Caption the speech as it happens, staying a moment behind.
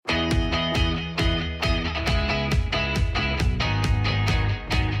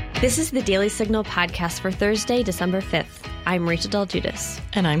This is the Daily Signal podcast for Thursday, December 5th. I'm Rachel Del Giudice.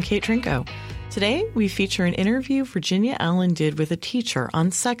 And I'm Kate Trinko. Today, we feature an interview Virginia Allen did with a teacher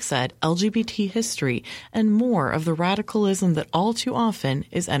on sex ed, LGBT history, and more of the radicalism that all too often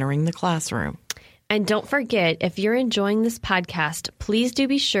is entering the classroom. And don't forget, if you're enjoying this podcast, please do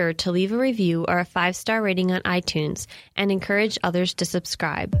be sure to leave a review or a 5-star rating on iTunes and encourage others to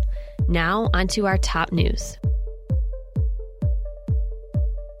subscribe. Now, on to our top news.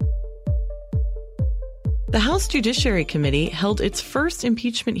 The House Judiciary Committee held its first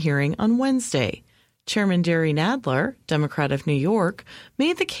impeachment hearing on Wednesday. Chairman Jerry Nadler, Democrat of New York,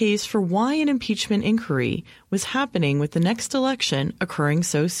 made the case for why an impeachment inquiry was happening with the next election occurring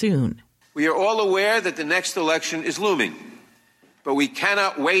so soon. We are all aware that the next election is looming, but we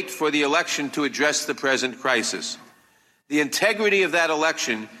cannot wait for the election to address the present crisis. The integrity of that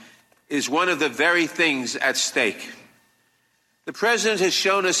election is one of the very things at stake. The president has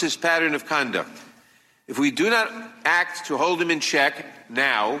shown us his pattern of conduct. If we do not act to hold him in check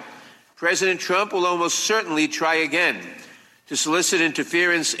now, President Trump will almost certainly try again to solicit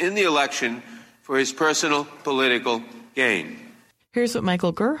interference in the election for his personal political gain. Here's what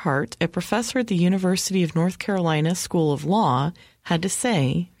Michael Gerhardt, a professor at the University of North Carolina School of Law, had to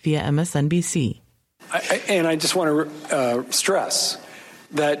say via MSNBC. I just want to stress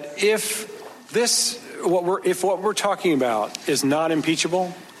that if what we're talking about is not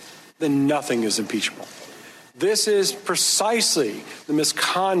impeachable, then nothing is impeachable. This is precisely the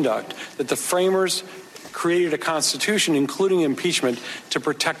misconduct that the framers created a constitution, including impeachment, to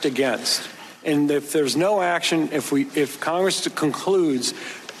protect against. And if there's no action, if Congress concludes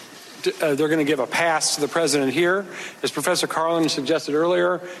they're going to give a pass to the president here, as Professor Carlin suggested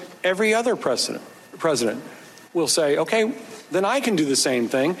earlier, every other president will say, okay, then I can do the same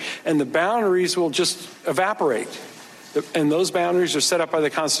thing, and the boundaries will just evaporate. And those boundaries are set up by the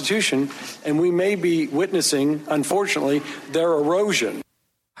Constitution, and we may be witnessing, unfortunately, their erosion.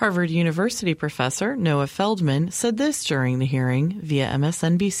 Harvard University professor Noah Feldman said this during the hearing via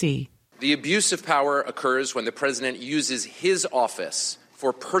MSNBC. The abuse of power occurs when the president uses his office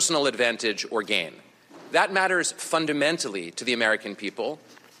for personal advantage or gain. That matters fundamentally to the American people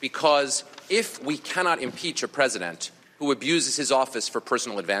because if we cannot impeach a president who abuses his office for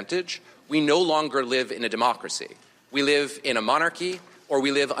personal advantage, we no longer live in a democracy. We live in a monarchy or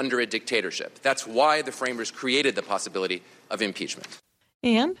we live under a dictatorship. That's why the framers created the possibility of impeachment.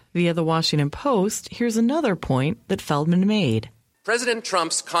 And via the Washington Post, here's another point that Feldman made. President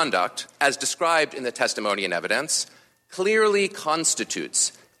Trump's conduct, as described in the testimony and evidence, clearly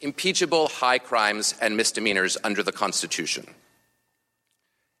constitutes impeachable high crimes and misdemeanors under the Constitution.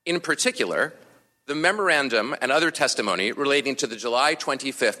 In particular, the memorandum and other testimony relating to the July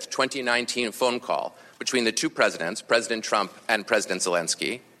 25th, 2019 phone call between the two presidents, President Trump and President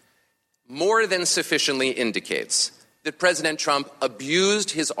Zelensky, more than sufficiently indicates that President Trump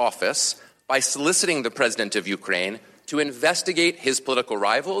abused his office by soliciting the president of Ukraine to investigate his political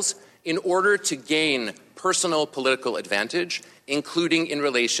rivals in order to gain personal political advantage, including in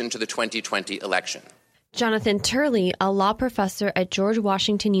relation to the 2020 election. Jonathan Turley, a law professor at George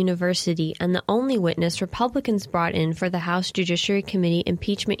Washington University and the only witness Republicans brought in for the House Judiciary Committee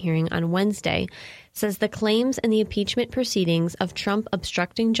impeachment hearing on Wednesday, says the claims in the impeachment proceedings of Trump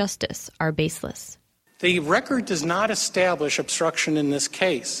obstructing justice are baseless. The record does not establish obstruction in this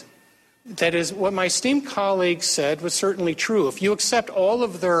case. That is, what my esteemed colleague said was certainly true. If you accept all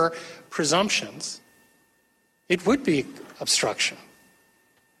of their presumptions, it would be obstruction.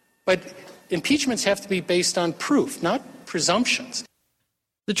 But impeachments have to be based on proof, not presumptions.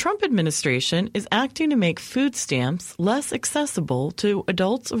 The Trump administration is acting to make food stamps less accessible to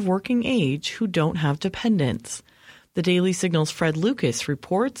adults of working age who don't have dependents. The Daily Signal's Fred Lucas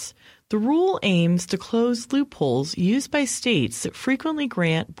reports the rule aims to close loopholes used by states that frequently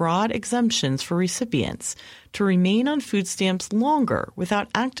grant broad exemptions for recipients to remain on food stamps longer without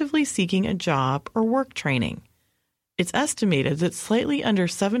actively seeking a job or work training. It's estimated that slightly under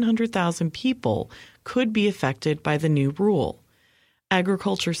 700,000 people could be affected by the new rule.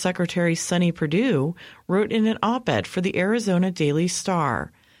 Agriculture Secretary Sonny Perdue wrote in an op-ed for the Arizona Daily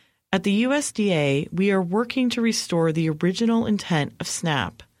Star, "At the USDA, we are working to restore the original intent of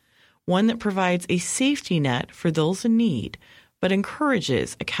SNAP, one that provides a safety net for those in need, but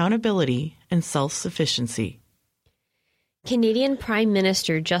encourages accountability and self-sufficiency." Canadian Prime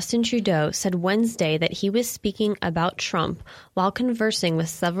Minister Justin Trudeau said Wednesday that he was speaking about Trump while conversing with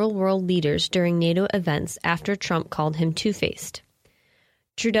several world leaders during NATO events after Trump called him two-faced.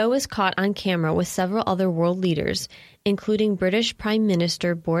 Trudeau was caught on camera with several other world leaders, including British Prime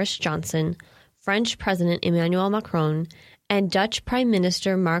Minister Boris Johnson, French President Emmanuel Macron, and Dutch Prime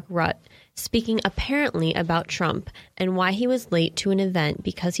Minister Mark Rutte, speaking apparently about Trump and why he was late to an event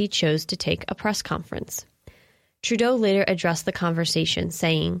because he chose to take a press conference. Trudeau later addressed the conversation,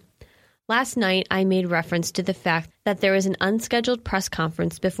 saying, "Last night I made reference to the fact that there was an unscheduled press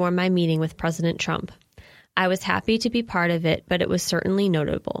conference before my meeting with President Trump. I was happy to be part of it, but it was certainly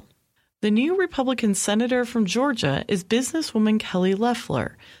notable." The new Republican senator from Georgia is businesswoman Kelly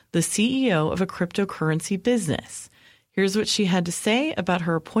Loeffler, the CEO of a cryptocurrency business. Here's what she had to say about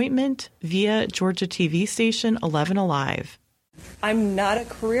her appointment via Georgia TV station 11 Alive. I'm not a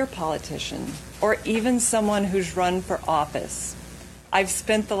career politician or even someone who's run for office. I've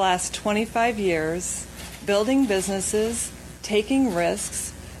spent the last 25 years building businesses, taking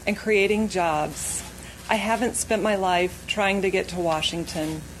risks, and creating jobs. I haven't spent my life trying to get to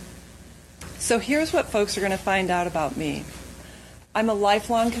Washington. So here's what folks are going to find out about me. I'm a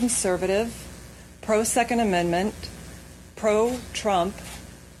lifelong conservative, pro-Second Amendment, pro-Trump,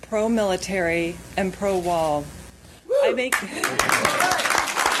 pro-military, and pro-wall.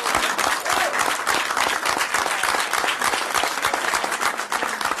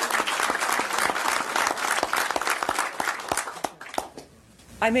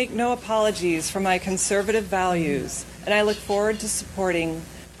 I make no apologies for my conservative values, and I look forward to supporting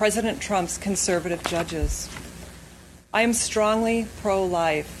President Trump's conservative judges. I am strongly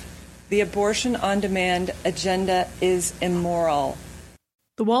pro-life. The abortion on demand agenda is immoral.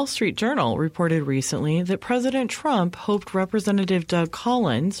 The Wall Street Journal reported recently that President Trump hoped Representative Doug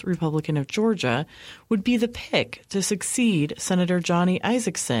Collins, Republican of Georgia, would be the pick to succeed Senator Johnny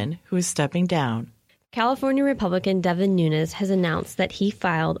Isakson, who is stepping down. California Republican Devin Nunes has announced that he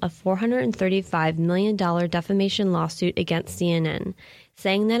filed a $435 million defamation lawsuit against CNN,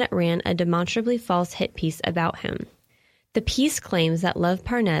 saying that it ran a demonstrably false hit piece about him. The piece claims that Lev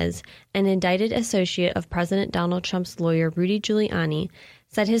Parnas, an indicted associate of President Donald Trump's lawyer Rudy Giuliani,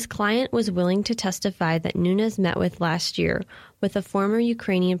 said his client was willing to testify that Nunes met with last year with a former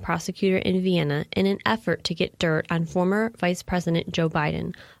Ukrainian prosecutor in Vienna in an effort to get dirt on former Vice President Joe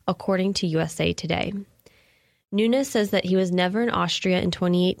Biden, according to USA Today. Nunes says that he was never in Austria in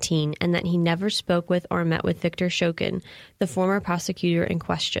 2018 and that he never spoke with or met with Viktor Shokin, the former prosecutor in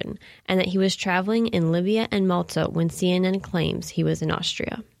question, and that he was traveling in Libya and Malta when CNN claims he was in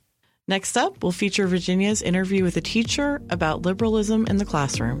Austria. Next up, we'll feature Virginia's interview with a teacher about liberalism in the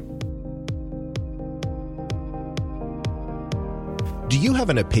classroom. Do you have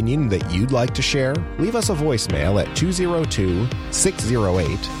an opinion that you'd like to share? Leave us a voicemail at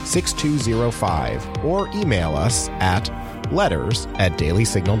 202-608-6205 or email us at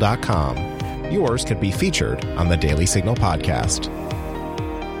letters@dailysignal.com. Yours could be featured on the Daily Signal podcast.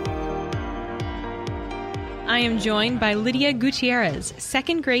 I am joined by Lydia Gutierrez,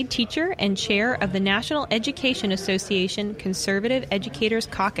 second grade teacher and chair of the National Education Association Conservative Educators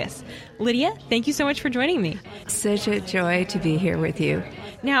Caucus. Lydia, thank you so much for joining me. Such a joy to be here with you.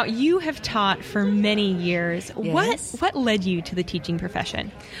 Now, you have taught for many years. Yes. What led you to the teaching profession?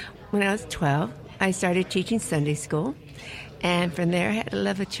 When I was 12, I started teaching Sunday school, and from there I had a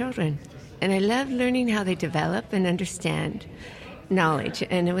love of children. And I loved learning how they develop and understand knowledge,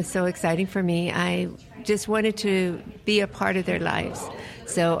 and it was so exciting for me. I just wanted to be a part of their lives.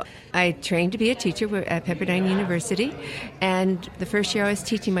 So I trained to be a teacher at Pepperdine University, and the first year I was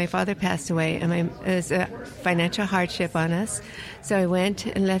teaching, my father passed away, and it was a financial hardship on us. So I went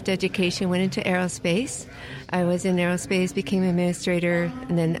and left education, went into aerospace. I was in aerospace, became administrator,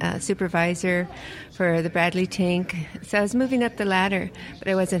 and then supervisor for the Bradley tank. So I was moving up the ladder, but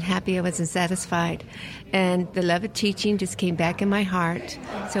I wasn't happy, I wasn't satisfied. And the love of teaching just came back in my heart,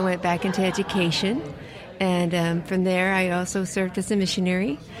 so I went back into education. And from there, I also served as a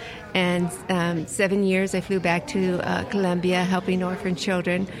missionary. And 7 years, I flew back to Colombia, helping orphan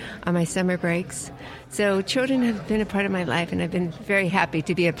children on my summer breaks. So children have been a part of my life, and I've been very happy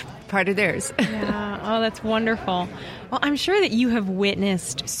to be a part of theirs. Yeah. Oh, that's wonderful. Well, I'm sure that you have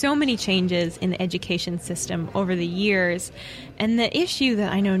witnessed so many changes in the education system over the years. And the issue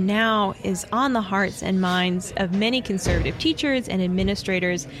that I know now is on the hearts and minds of many conservative teachers and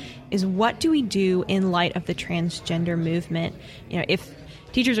administrators is, what do we do in light of the transgender movement? You know, if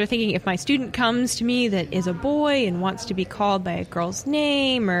teachers are thinking, if my student comes to me that is a boy and wants to be called by a girl's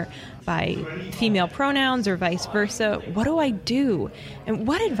name or by female pronouns or vice versa, what do I do? And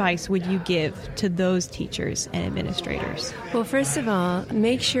what advice would you give to those teachers and administrators? Well, first of all,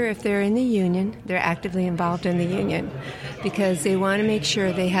 make sure if they're in the union, they're actively involved in the union, because they want to make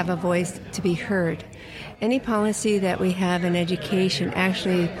sure they have a voice to be heard. Any policy that we have in education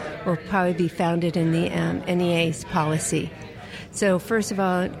actually will probably be founded in the NEA's policy. So first of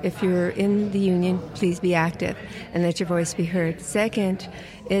all, if you're in the union, please be active and let your voice be heard. Second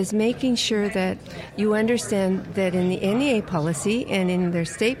is making sure that you understand that in the NEA policy and in their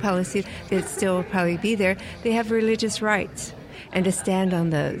state policy, that still will probably be there, they have religious rights and to stand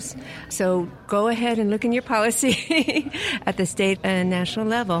on those. So go ahead and look in your policy at the state and national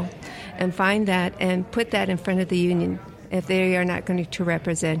level and find that and put that in front of the union if they are not going to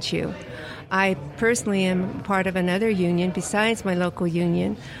represent you. I personally am part of another union besides my local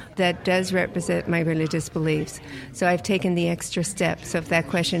union that does represent my religious beliefs. So I've taken the extra step. So if that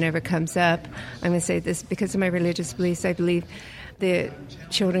question ever comes up, I'm going to say this: because of my religious beliefs, I believe the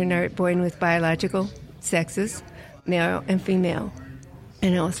children are born with biological sexes, male and female,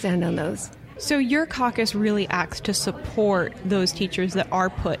 and I'll stand on those. So your caucus really acts to support those teachers that are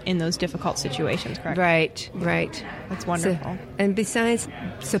put in those difficult situations, correct? Right. That's wonderful. So, and besides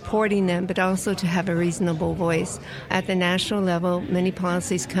supporting them, but also to have a reasonable voice. At the national level, many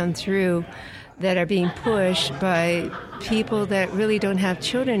policies come through that are being pushed by people that really don't have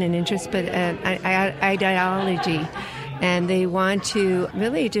children in interest, but an ideology. And they want to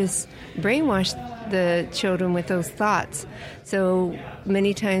really just brainwash the children with those thoughts. So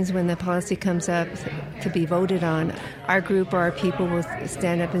many times when the policy comes up to be voted on, our group or our people will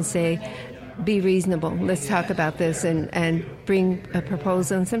stand up and say, be reasonable, let's talk about this, and bring a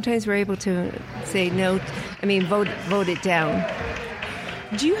proposal. And sometimes we're able to say no, vote it down.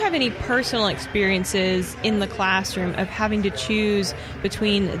 Do you have any personal experiences in the classroom of having to choose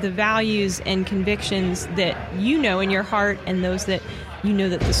between the values and convictions that you know in your heart and those that you know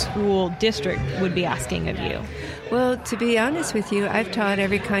that the school district would be asking of you? Well, to be honest with you, I've taught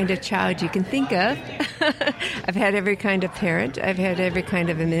every kind of child you can think of. I've had every kind of parent. I've had every kind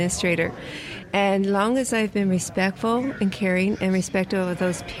of administrator. And long as I've been respectful and caring and respectful of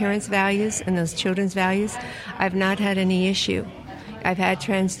those parents' values and those children's values, I've not had any issue. I've had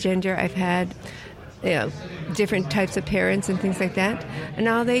transgender, I've had different types of parents and things like that. And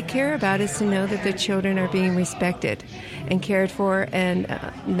all they care about is to know that their children are being respected and cared for, and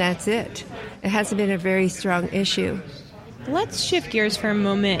that's it. It hasn't been a very strong issue. Let's shift gears for a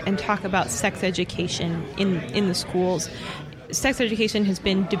moment and talk about sex education in the schools. Sex education has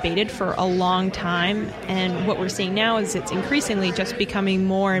been debated for a long time, and what we're seeing now is it's increasingly just becoming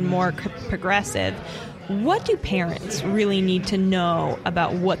more and more progressive. What do parents really need to know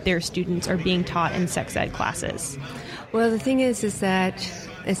about what their students are being taught in sex ed classes? Well, the thing is that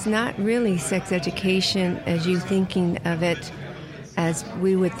it's not really sex education as you thinking of it as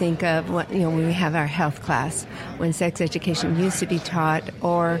we would think of when we have our health class, when sex education used to be taught.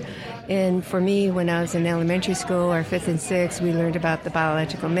 And for me, when I was in elementary school, our 5th and 6th, we learned about the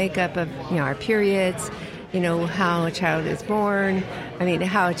biological makeup of our periods, how a child is born,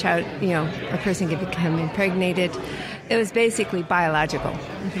 how a child, a person can become impregnated. It was basically biological.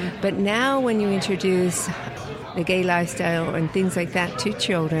 Mm-hmm. But now when you introduce the gay lifestyle and things like that to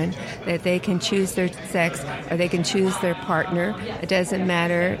children, that they can choose their sex or they can choose their partner. It doesn't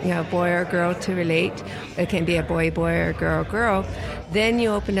matter, boy or girl to relate. It can be a boy or a girl. Then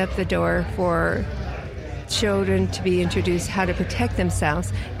you open up the door for children to be introduced how to protect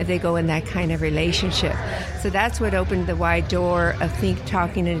themselves if they go in that kind of relationship. So that's what opened the wide door of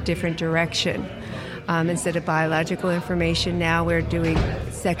talking in a different direction. Instead of biological information, now we're doing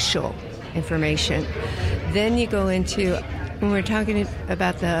sexual information. Then you go into, when we're talking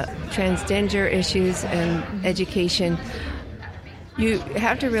about the transgender issues and education, you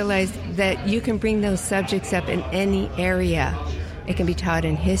have to realize that you can bring those subjects up in any area. It can be taught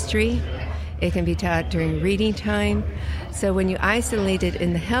in history. It can be taught during reading time. So when you isolate it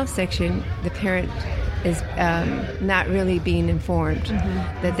in the health section, the parent is not really being informed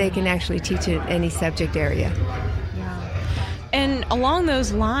that they can actually teach it in any subject area. And along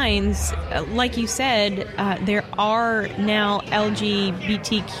those lines, like you said, there are now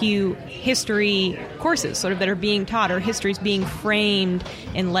LGBTQ history courses sort of that are being taught, or history is being framed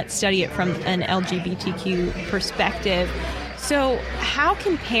in let's study it from an LGBTQ perspective. So how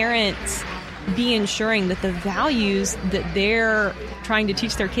can parents be ensuring that the values that they're trying to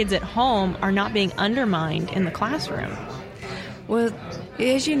teach their kids at home are not being undermined in the classroom? Well,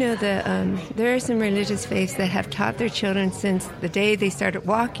 as you know, there are some religious faiths that have taught their children since the day they started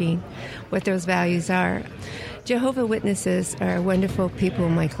walking what those values are. Jehovah's Witnesses are wonderful people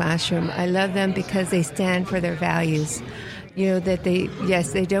in my classroom. I love them because they stand for their values. That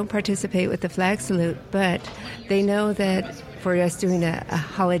they don't participate with the flag salute, but they know that for us doing a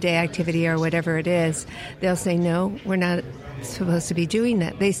holiday activity or whatever it is, they'll say, no, we're not supposed to be doing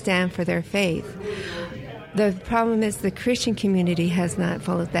that. They stand for their faith. The problem is the Christian community has not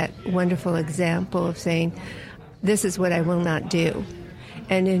followed that wonderful example of saying, this is what I will not do.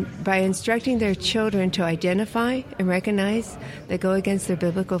 And by instructing their children to identify and recognize that go against their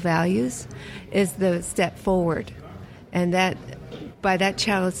biblical values is the step forward. And that by that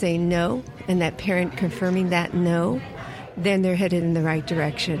child saying no and that parent confirming that no, then they're headed in the right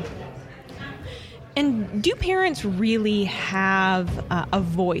direction. And do parents really have a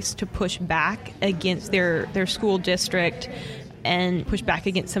voice to push back against their school district and push back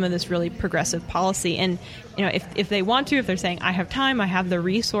against some of this really progressive policy? And, you know, if they want to, if they're saying, I have time, I have the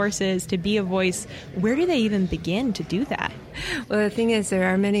resources to be a voice, where do they even begin to do that? Well, the thing is,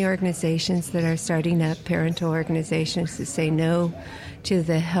 there are many organizations that are starting up, parental organizations, to say no to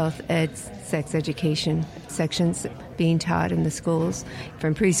the health ed, sex education sections being taught in the schools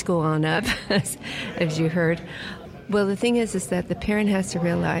from preschool on up, as you heard. Well, the thing is that the parent has to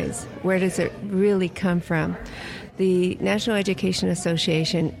realize, where does it really come from? The National Education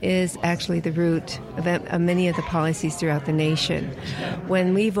Association is actually the root of many of the policies throughout the nation.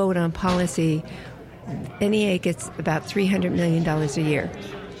 When we vote on policy, NEA gets about $300 million a year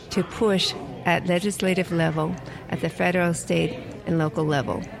to push at legislative level, at the federal, state, and local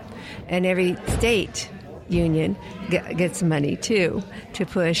level. And every state union gets money, too, to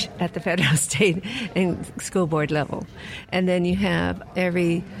push at the federal, state, and school board level. And then you have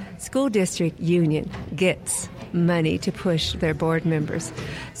every school district union gets money to push their board members.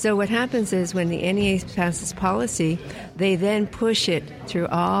 So what happens is when the NEA passes policy, they then push it through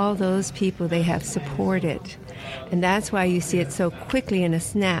all those people they have supported. And that's why you see it so quickly in a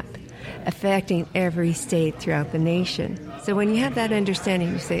snap, affecting every state throughout the nation. So when you have that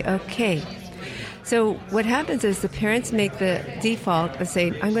understanding, you say, okay. So what happens is the parents make the default of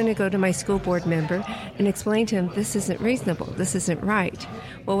saying, I'm going to go to my school board member and explain to him, this isn't reasonable, this isn't right.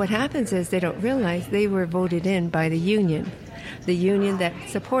 Well, what happens is they don't realize they were voted in by the union that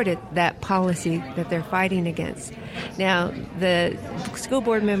supported that policy that they're fighting against. Now, the school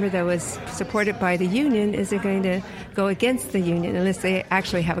board member that was supported by the union isn't going to go against the union unless they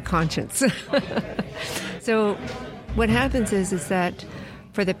actually have a conscience. So what happens is that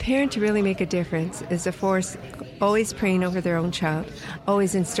for the parent to really make a difference is the force always praying over their own child,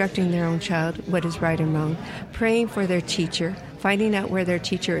 always instructing their own child what is right and wrong, praying for their teacher, finding out where their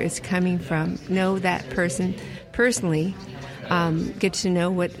teacher is coming from, know that person personally, get to know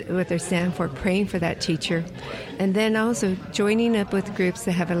what they stand for, praying for that teacher, and then also joining up with groups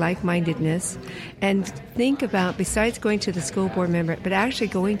that have a like-mindedness, and think about, besides going to the school board member, but actually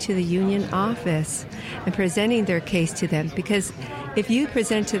going to the union office and presenting their case to them. Because if you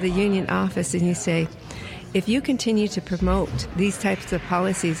present to the union office and you say, if you continue to promote these types of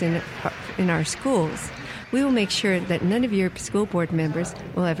policies in our schools, we will make sure that none of your school board members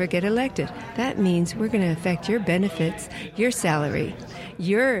will ever get elected. That means we're going to affect your benefits, your salary,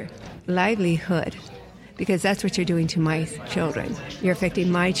 your livelihood, because that's what you're doing to my children. You're affecting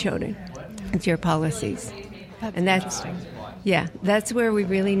my children with your policies. That's where we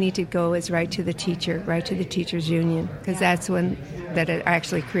really need to go, is right to the teacher, right to the teachers' union, because that's when that are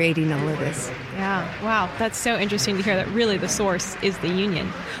actually creating all of this. Yeah, wow, that's so interesting to hear that really the source is the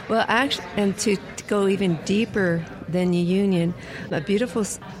union. Well, actually, and to go even deeper than the union, a beautiful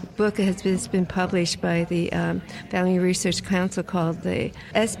book has been published by the Family Research Council called the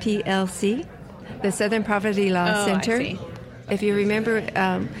SPLC, the Southern Poverty Law Center. I see. If you remember,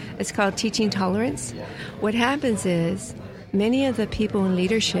 it's called Teaching Tolerance. What happens is many of the people in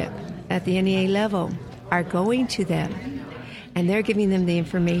leadership at the NEA level are going to them, and they're giving them the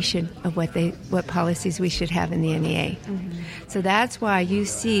information of what policies we should have in the NEA. Mm-hmm. So that's why you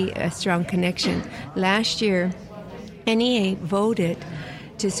see a strong connection. Last year, NEA voted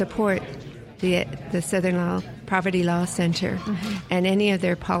to support the Southern Poverty Law Center and any of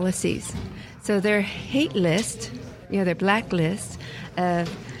their policies. So their hate list, their blacklist of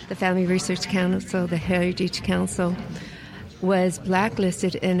the Family Research Council, the Heritage Council, was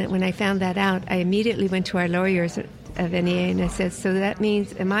blacklisted. And when I found that out, I immediately went to our lawyers of NEA and I said, so that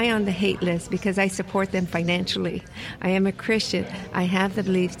means, am I on the hate list because I support them financially? I am a Christian. I have the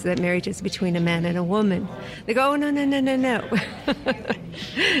beliefs that marriage is between a man and a woman. They go, oh, no.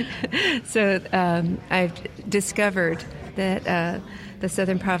 So I've discovered that the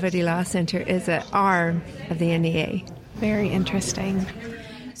Southern Poverty Law Center is an arm of the NEA. Very interesting.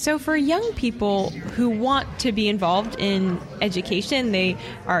 So for young people who want to be involved in education, they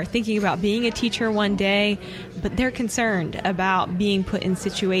are thinking about being a teacher one day, but they're concerned about being put in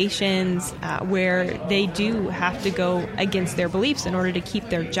situations where they do have to go against their beliefs in order to keep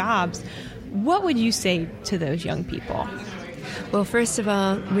their jobs. What would you say to those young people? Well, first of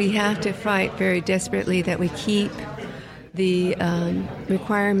all, we have to fight very desperately that we keep the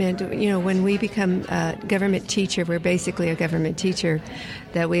requirement, when we become a government teacher, we're basically a government teacher,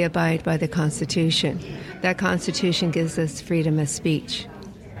 that we abide by the Constitution. That Constitution gives us freedom of speech.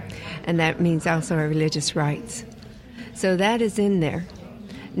 And that means also our religious rights. So that is in there.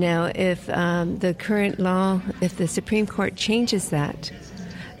 Now, if the current law, if the Supreme Court changes that,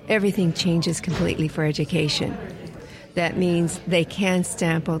 everything changes completely for education. That means they can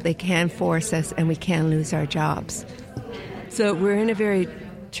stample, they can force us, and we can lose our jobs. So we're in a very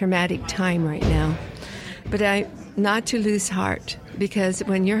traumatic time right now. But not to lose heart, because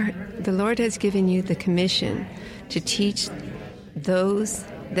when the Lord has given you the commission to teach those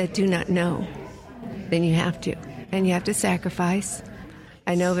that do not know, then you have to. And you have to sacrifice.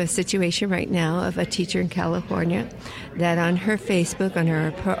 I know of a situation right now of a teacher in California that on her Facebook, on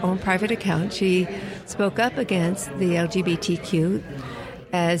her own private account, she spoke up against the LGBTQ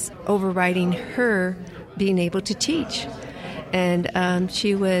as overriding her being able to teach. And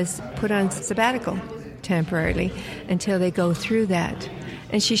she was put on sabbatical temporarily until they go through that.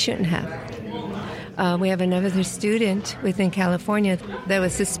 And she shouldn't have. We have another student within California that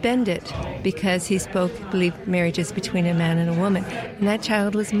was suspended because he believed marriages between a man and a woman. And that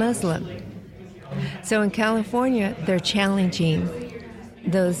child was Muslim. So in California, they're challenging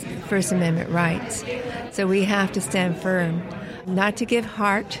those First Amendment rights. So we have to stand firm. Not to give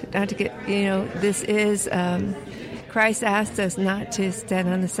heart, not to get, this is... Christ asked us not to stand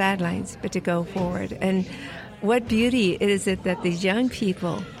on the sidelines, but to go forward. And what beauty is it that these young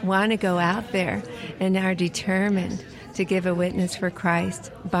people want to go out there and are determined to give a witness for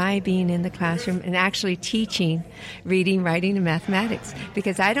Christ by being in the classroom and actually teaching reading, writing, and mathematics.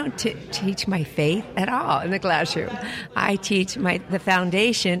 Because I don't teach my faith at all in the classroom. I teach the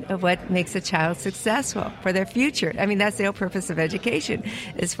foundation of what makes a child successful for their future. I mean, that's the whole purpose of education,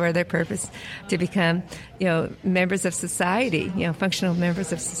 is for their purpose to become, members of society, functional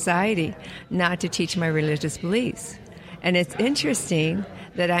members of society, not to teach my religious beliefs. And it's interesting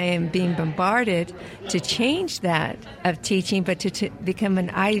that I am being bombarded to change that of teaching, but to become an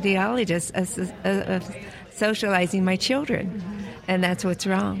ideologist of socializing my children. And that's what's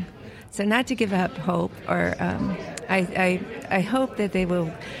wrong. So not to give up hope, or I hope that they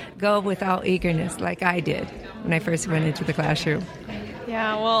will go with all eagerness like I did when I first went into the classroom.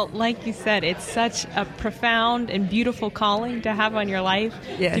 Yeah, well, like you said, it's such a profound and beautiful calling to have on your life,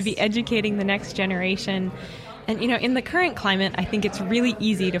 yes, to be educating the next generation. And, in the current climate, I think it's really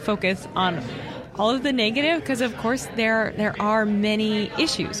easy to focus on all of the negative because, of course, there are many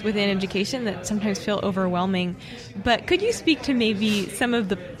issues within education that sometimes feel overwhelming. But could you speak to maybe some of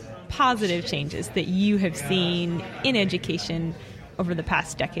the positive changes that you have seen in education over the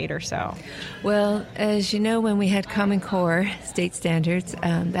past decade or so? Well, as you know, when we had Common Core state standards,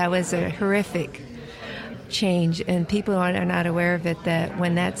 that was a horrific change, and people are not aware of it, that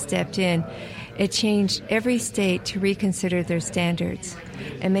when that stepped in, it changed every state to reconsider their standards,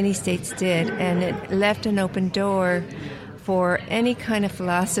 and many states did, and it left an open door for any kind of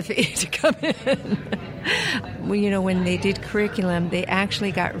philosophy to come in. When they did curriculum, they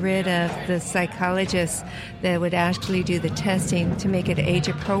actually got rid of the psychologists that would actually do the testing to make it age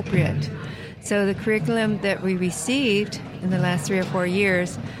appropriate. So the curriculum that we received in the last 3 or 4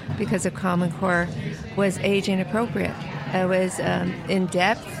 years because of Common Core was age inappropriate. It was in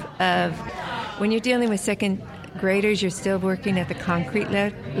depth of, when you're dealing with second graders, you're still working at the concrete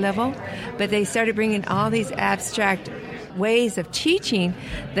level, but they started bringing all these abstract ways of teaching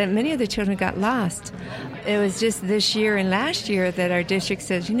that many of the children got lost. It was just this year and last year that our district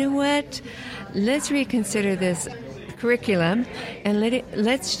says, you know what, let's reconsider this curriculum and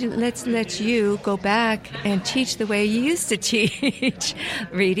let's let you go back and teach the way you used to teach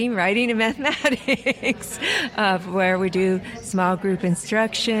reading, writing, and mathematics, where we do small group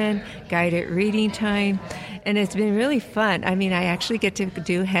instruction, guided reading time. And it's been really fun. I mean, I actually get to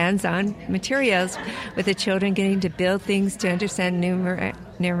do hands-on materials with the children, getting to build things to understand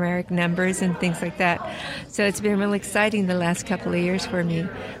numeric numbers and things like that. So it's been really exciting the last couple of years for me,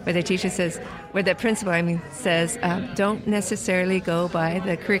 where the teacher says, where the principal, says, don't necessarily go by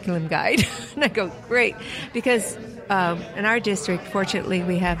the curriculum guide. And I go, great, because in our district, fortunately,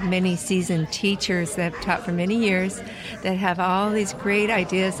 we have many seasoned teachers that have taught for many years that have all these great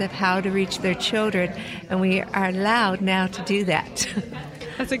ideas of how to reach their children, and we are allowed now to do that.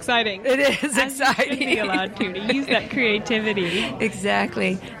 That's exciting. It is exciting. You should be allowed to use that creativity.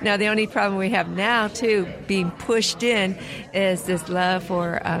 Exactly. Now, the only problem we have now, too, being pushed in, is this love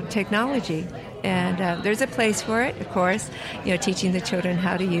for technology. And there's a place for it, of course, teaching the children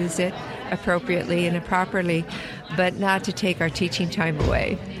how to use it appropriately and properly, but not to take our teaching time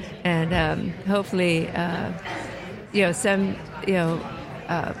away. And hopefully some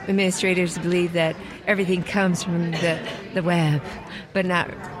administrators believe that everything comes from the web, but not.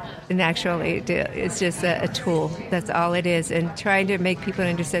 And actually, it's just a tool. That's all it is. And trying to make people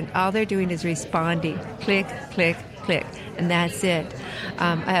understand all they're doing is responding. Click, click, click. And that's it.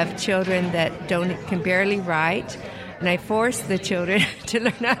 I have children that can barely write. And I force the children to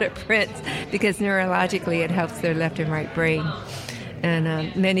learn how to print because neurologically it helps their left and right brain.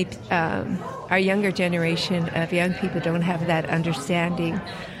 And many, our younger generation of young people don't have that understanding.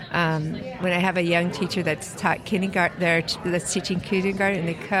 When I have a young teacher that's taught kindergarten, that's teaching kindergarten, and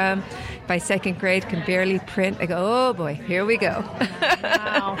they come by second grade, can barely print, I go, oh boy, here we go.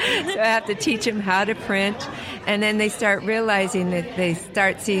 Wow. So I have to teach them how to print, and then they start realizing that they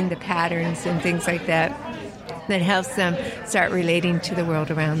start seeing the patterns and things like that helps them start relating to the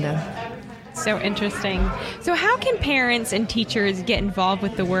world around them. So interesting. So how can parents and teachers get involved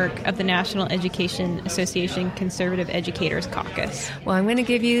with the work of the National Education Association Conservative Educators Caucus? Well, I'm going to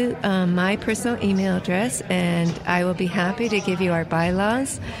give you my personal email address, and I will be happy to give you our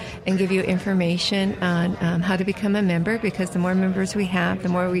bylaws and give you information on how to become a member, because the more members we have, the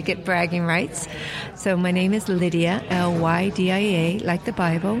more we get bragging rights. So my name is Lydia, Lydia, like the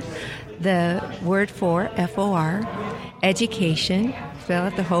Bible, the word for FOR, education, spell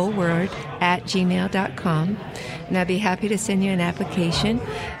out the whole word, at gmail.com. And I'd be happy to send you an application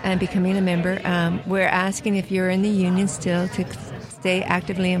and becoming a member. We're asking if you're in the union still to stay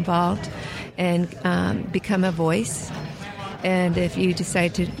actively involved and become a voice. And if you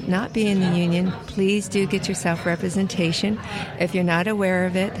decide to not be in the union, please do get yourself representation. If you're not aware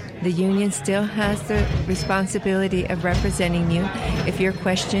of it, the union still has the responsibility of representing you if you're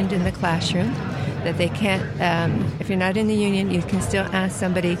questioned in the classroom. That they can't, if you're not in the union, you can still ask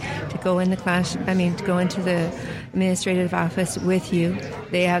somebody to go in the to go into the administrative office with you.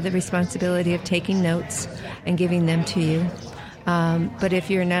 They have the responsibility of taking notes and giving them to you. But if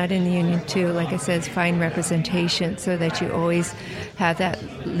you're not in the union too, like I said, find representation so that you always have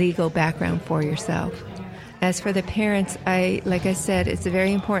that legal background for yourself. As for the parents, like I said, it's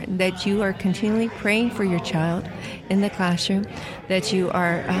very important that you are continually praying for your child in the classroom, that you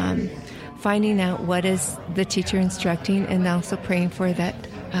are finding out what is the teacher instructing and also praying for that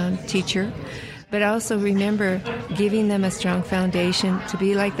teacher. But also remember giving them a strong foundation to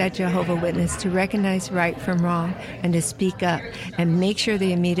be like that Jehovah's Witness, to recognize right from wrong and to speak up and make sure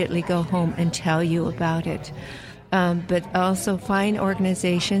they immediately go home and tell you about it. But also find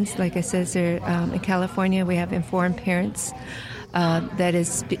organizations, like I said, in California we have Informed Parents that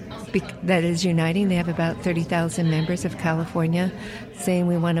is uniting. They have about 30,000 members of California saying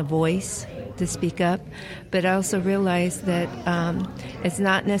we want a voice to speak up, but also realize that it's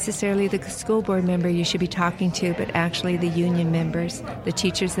not necessarily the school board member you should be talking to, but actually the union members, the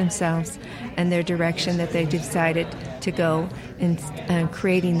teachers themselves, and their direction that they decided to go in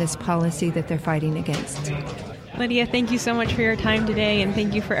creating this policy that they're fighting against. Lydia, thank you so much for your time today, and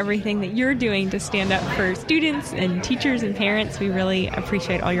thank you for everything that you're doing to stand up for students and teachers and parents. We really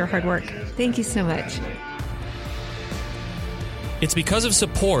appreciate all your hard work. Thank you so much. It's because of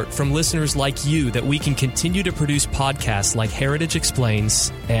support from listeners like you that we can continue to produce podcasts like Heritage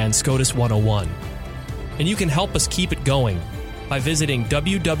Explains and SCOTUS 101. And you can help us keep it going by visiting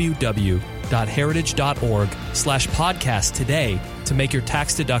www.heritage.org/podcast today to make your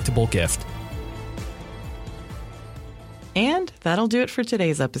tax-deductible gift. And that'll do it for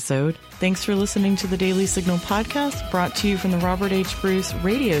today's episode. Thanks for listening to the Daily Signal podcast, brought to you from the Robert H. Bruce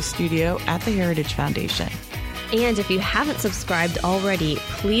radio studio at the Heritage Foundation. And if you haven't subscribed already,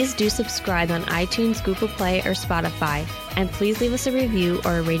 please do subscribe on iTunes, Google Play, or Spotify. And please leave us a review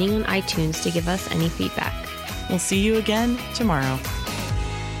or a rating on iTunes to give us any feedback. We'll see you again tomorrow.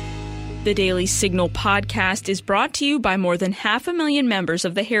 The Daily Signal podcast is brought to you by more than 500,000 members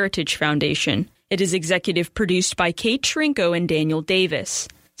of the Heritage Foundation. It is executive produced by Kate Trinko and Daniel Davis.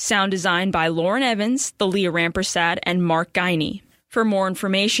 Sound design by Lauren Evans, Thalia Rampersad, and Mark Guiney. For more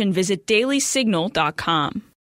information, visit dailysignal.com.